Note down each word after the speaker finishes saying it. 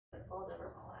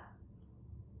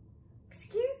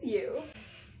introduce you.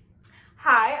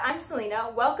 Hi, I'm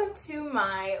Selena. Welcome to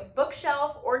my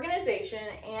bookshelf organization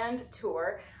and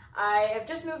tour. I have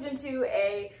just moved into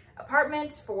an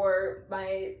apartment for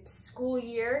my school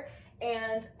year,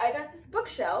 and I got this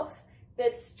bookshelf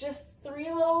that's just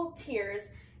 3 little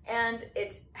tiers, and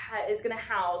it is going to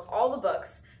house all the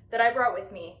books that I brought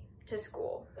with me to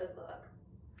school. Good luck.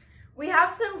 We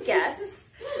have some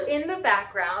guests in the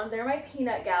background. They're my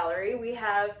peanut gallery. We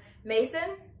have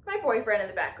Mason, my boyfriend, in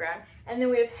the background, and then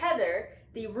we have Heather,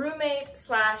 the roommate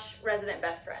slash resident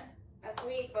best friend. That's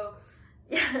me, folks.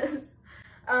 Yes.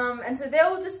 And so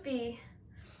they'll just be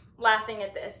laughing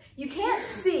at this. You can't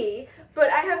see, but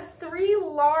I have 3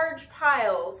 large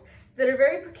piles that are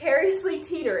very precariously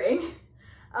teetering.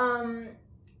 And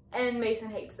Mason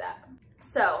hates that.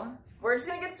 So we're just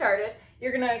gonna get started.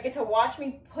 You're gonna get to watch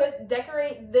me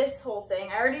decorate this whole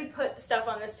thing. I already put the stuff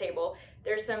on this table.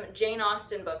 There's some Jane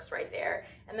Austen books right there.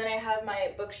 And then I have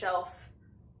my bookshelf,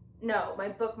 no, my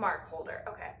bookmark holder.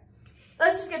 Okay,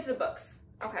 let's just get to the books.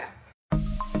 Okay.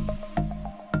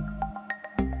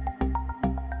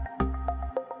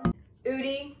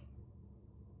 Udi,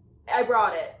 I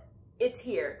brought it. It's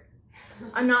here.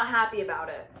 I'm not happy about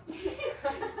it.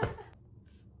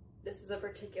 This is a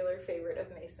particular favorite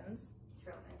of Mason's. It's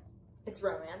romance. It's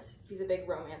romance. He's a big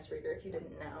romance reader, if you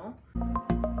didn't know.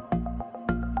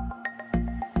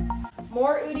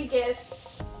 More Udi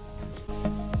gifts.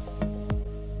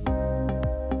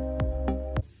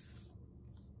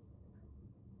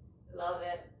 Love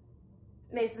it.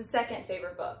 Mason's second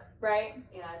favorite book, right?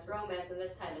 Yeah, it's romance, and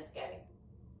this time it's gay.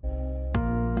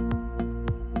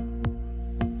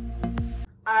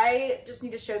 I just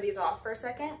need to show these off for a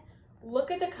second. Look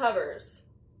at the covers.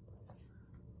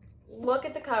 Look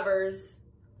at the covers.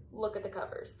 Look at the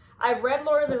covers. I've read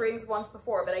Lord of the Rings once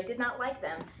before, but I did not like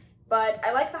them. But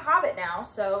I like The Hobbit now,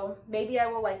 so maybe I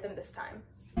will like them this time.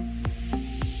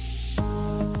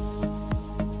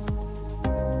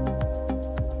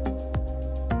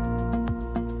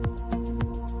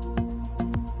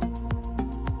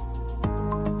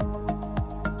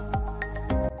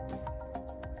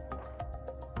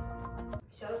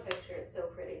 Show a picture, it's so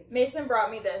pretty. Mason brought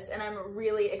me this, and I'm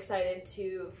really excited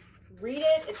to read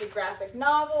it. It's a graphic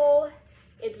novel.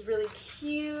 It's really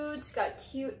cute. It's got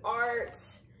cute art.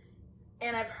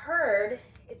 And I've heard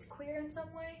it's queer in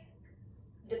some way.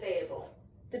 Debatable.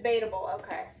 Debatable,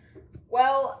 okay.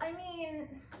 Well, I mean,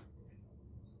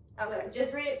 okay.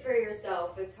 Just read it for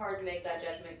yourself. It's hard to make that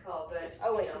judgment call, but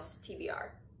Oh wait, this is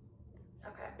TBR.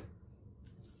 Okay.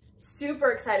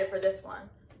 Super excited for this one.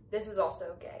 This is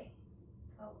also gay.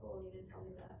 Oh, cool. You didn't tell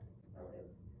me that. That would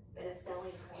have been a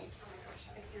selling point.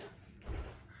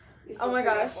 Oh my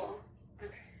gosh.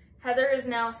 Okay. Heather is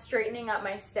now straightening up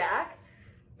my stack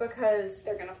because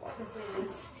They're gonna fall. This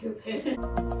is stupid.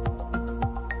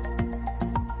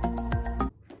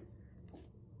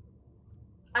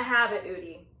 I have it,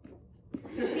 Udi.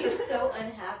 He's so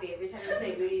unhappy every time you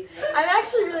say Udi's name. I'm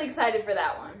actually really excited for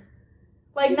that one.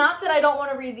 Like, not that I don't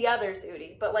want to read the others,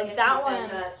 Udi, but like Yes, that one.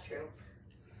 That's true.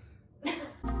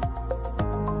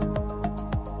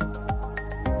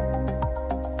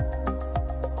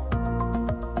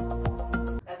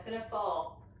 That's gonna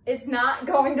fall. It's not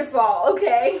going to fall,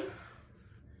 okay?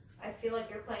 I feel like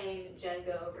you're playing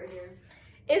Jenga over here.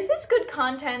 Is this good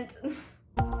content?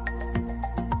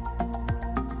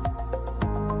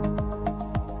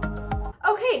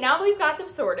 Okay, now that we've got them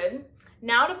sorted,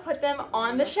 now to put them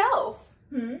on the shelf.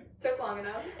 Took long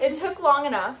enough. It took long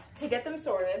enough to get them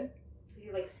sorted.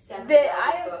 You're like 7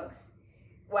 I've- books.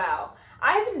 Wow.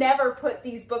 I've never put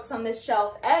these books on this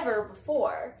shelf ever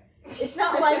before. It's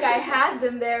not like I had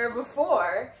them there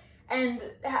before and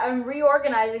I'm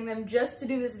reorganizing them just to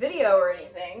do this video or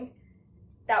anything.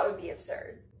 That would be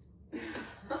absurd.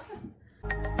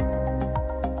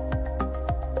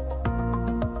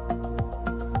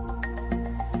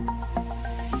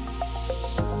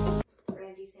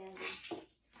 Brandy Sandy.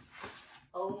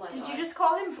 Oh my god. Did you just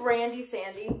call him Brandy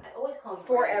Sandy I always call him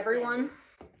for Brandy everyone?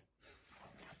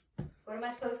 Sandy. What am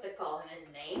I supposed to call him? His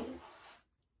name?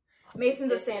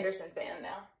 Mason's a Sanderson fan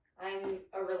now. I'm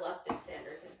a reluctant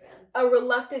Sanderson fan. A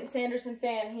reluctant Sanderson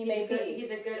fan he may He's a, be.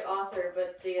 he's a good author,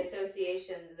 but the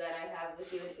associations that I have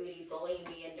with you and Udi bullying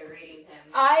me into reading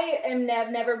him. I am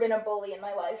never been a bully in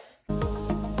my life.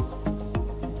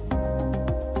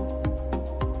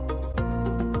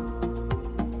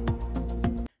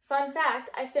 Fun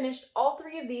fact, I finished all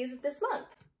 3 of these this month.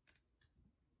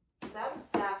 If that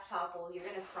stack topples, you're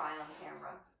gonna cry on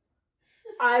camera.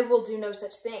 I will do no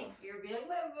such thing. You're being like,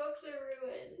 my books are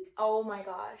ruined. Oh my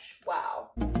gosh,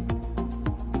 wow.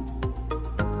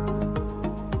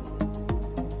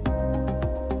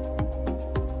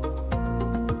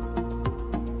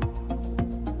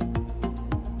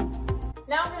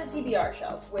 Now for the TBR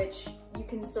shelf, which you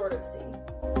can sort of see.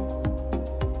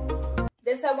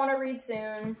 This I want to read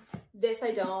soon. This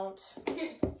I don't.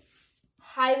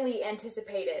 Highly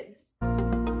anticipated.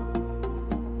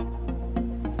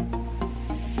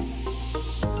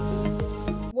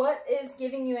 What is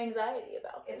giving you anxiety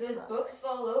about this? If those books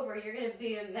fall over, you're gonna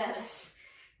be a mess.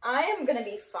 I am gonna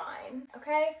be fine,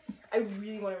 okay? I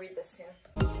really want to read this soon.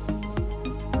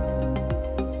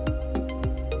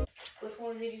 Which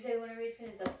one did you say you want to read soon?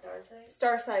 Is that Starsight?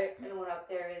 Starsight. And the one up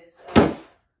there is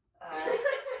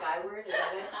Skyward, is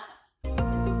that it?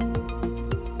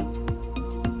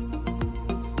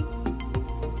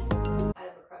 I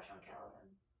have a crush on Calvin.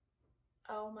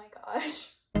 Oh my gosh.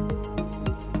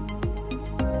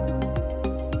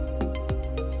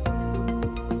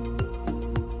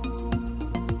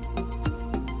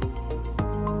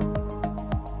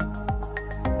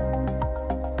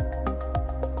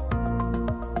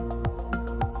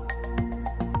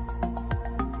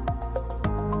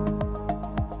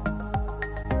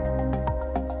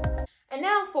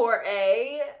 For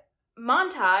a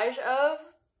montage of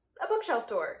a bookshelf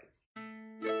tour.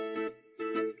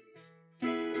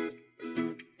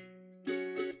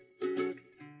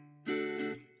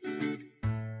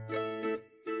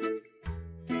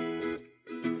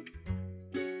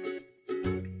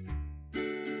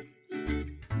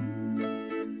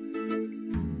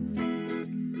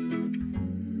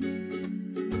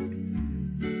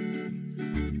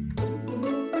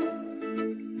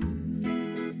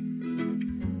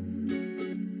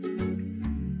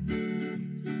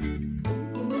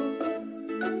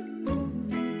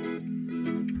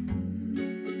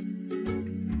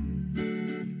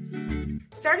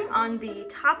 Starting on the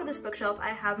top of this bookshelf, I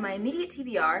have my immediate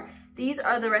TBR. These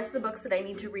are the rest of the books that I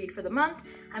need to read for the month.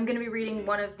 I'm going to be reading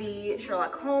one of the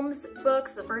Sherlock Holmes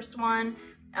books, the first one,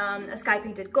 A Sky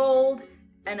Painted Gold,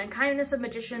 and A Kindness of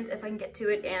Magicians if I can get to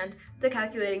it, and The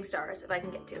Calculating Stars if I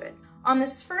can get to it. On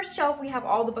this first shelf, we have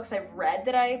all the books I've read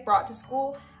that I brought to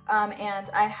school, and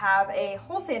I have a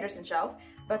whole Sanderson shelf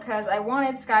because I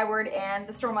wanted Skyward and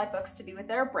the Stormlight books to be with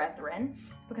their brethren,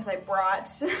 because I brought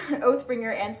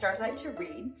Oathbringer and Starsight to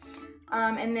read.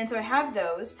 And then so I have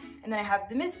those, and then I have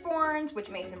the Mistborns, which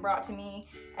Mason brought to me,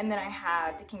 and then I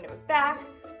have The Kingdom of Back,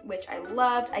 which I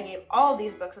loved. I gave all of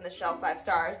these books on the shelf 5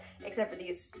 stars, except for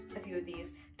these, a few of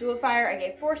these. Duel of Fire, I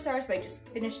gave 4 stars, but I just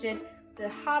finished it. The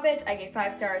Hobbit, I gave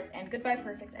 5 stars, and Goodbye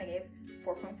Perfect, I gave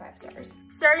 4.5 stars.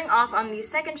 Starting off on the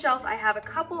second shelf, I have a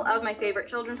couple of my favorite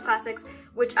children's classics,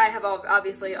 which I have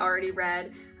obviously already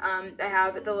read. I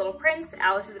have The Little Prince,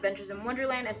 Alice's Adventures in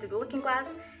Wonderland and Through the Looking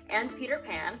Glass, and Peter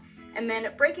Pan. And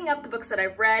then breaking up the books that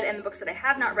I've read and the books that I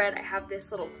have not read, I have this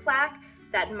little plaque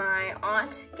that my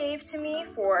aunt gave to me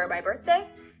for my birthday.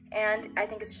 And I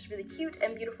think it's just really cute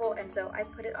and beautiful, and so I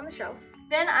put it on the shelf.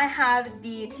 Then I have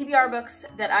the TBR books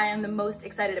that I am the most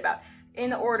excited about, in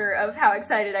the order of how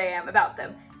excited I am about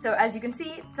them. So as you can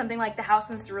see, something like The House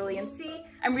in the Cerulean Sea.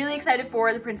 I'm really excited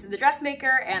for The Prince and the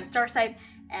Dressmaker and Starsight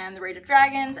and The Rage of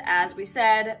Dragons, as we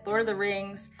said, Lord of the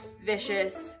Rings,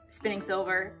 Vicious, Spinning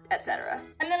Silver, etc.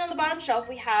 And then on the bottom shelf,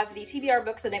 we have the TBR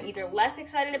books that I'm either less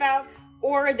excited about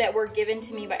or that were given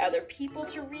to me by other people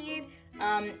to read.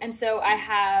 And so I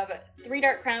have Three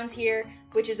Dark Crowns here,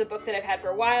 which is a book that I've had for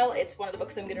a while. It's one of the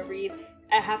books I'm gonna read.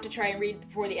 I have to try and read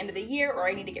before the end of the year, or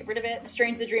I need to get rid of it.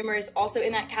 Strange the Dreamer is also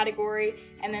in that category.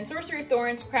 And then Sorcery of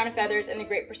Thorns, Crown of Feathers, and The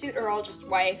Great Pursuit are all just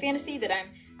YA fantasy that I'm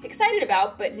excited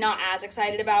about, but not as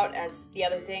excited about as the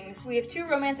other things. We have 2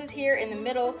 romances here in the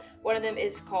middle. One of them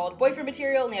is called Boyfriend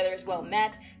Material, and the other is Well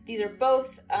Met. These are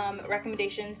both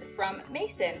recommendations from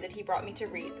Mason that he brought me to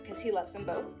read because he loves them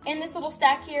both. In this little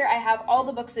stack here, I have all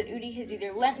the books that Udi has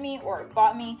either lent me or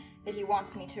bought me that he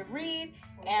wants me to read,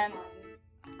 and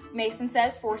Mason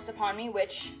says forced upon me,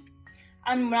 which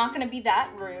I'm not gonna be that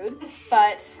rude,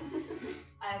 but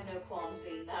I have no qualms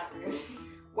being that rude.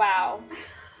 Wow.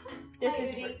 This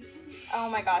is rude. Oh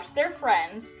my gosh, they're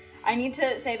friends. I need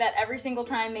to say that every single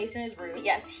time Mason is rude.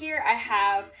 Yes, here I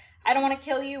have I Don't Want to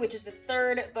Kill You, which is the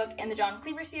 3rd book in the John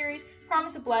Cleaver series,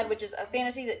 Promise of Blood, which is a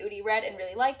fantasy that Udi read and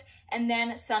really liked, and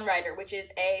then Sunrider, which is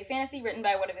a fantasy written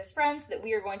by one of his friends that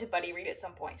we are going to buddy read at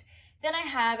some point. Then I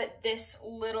have this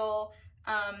little,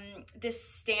 this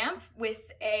stamp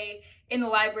with in the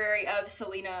library of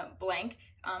Selena blank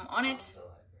on it,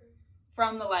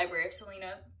 from the library of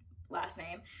Selena, last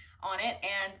name, on it,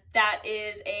 and that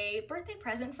is a birthday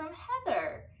present from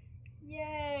Heather.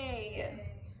 Yay!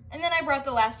 And then I brought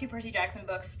the last 2 Percy Jackson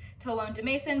books to loan to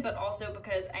Mason, but also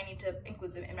because I need to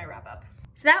include them in my wrap-up.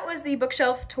 So that was the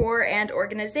bookshelf tour and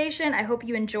organization. I hope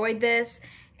you enjoyed this,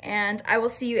 and I will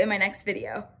see you in my next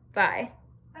video. Bye.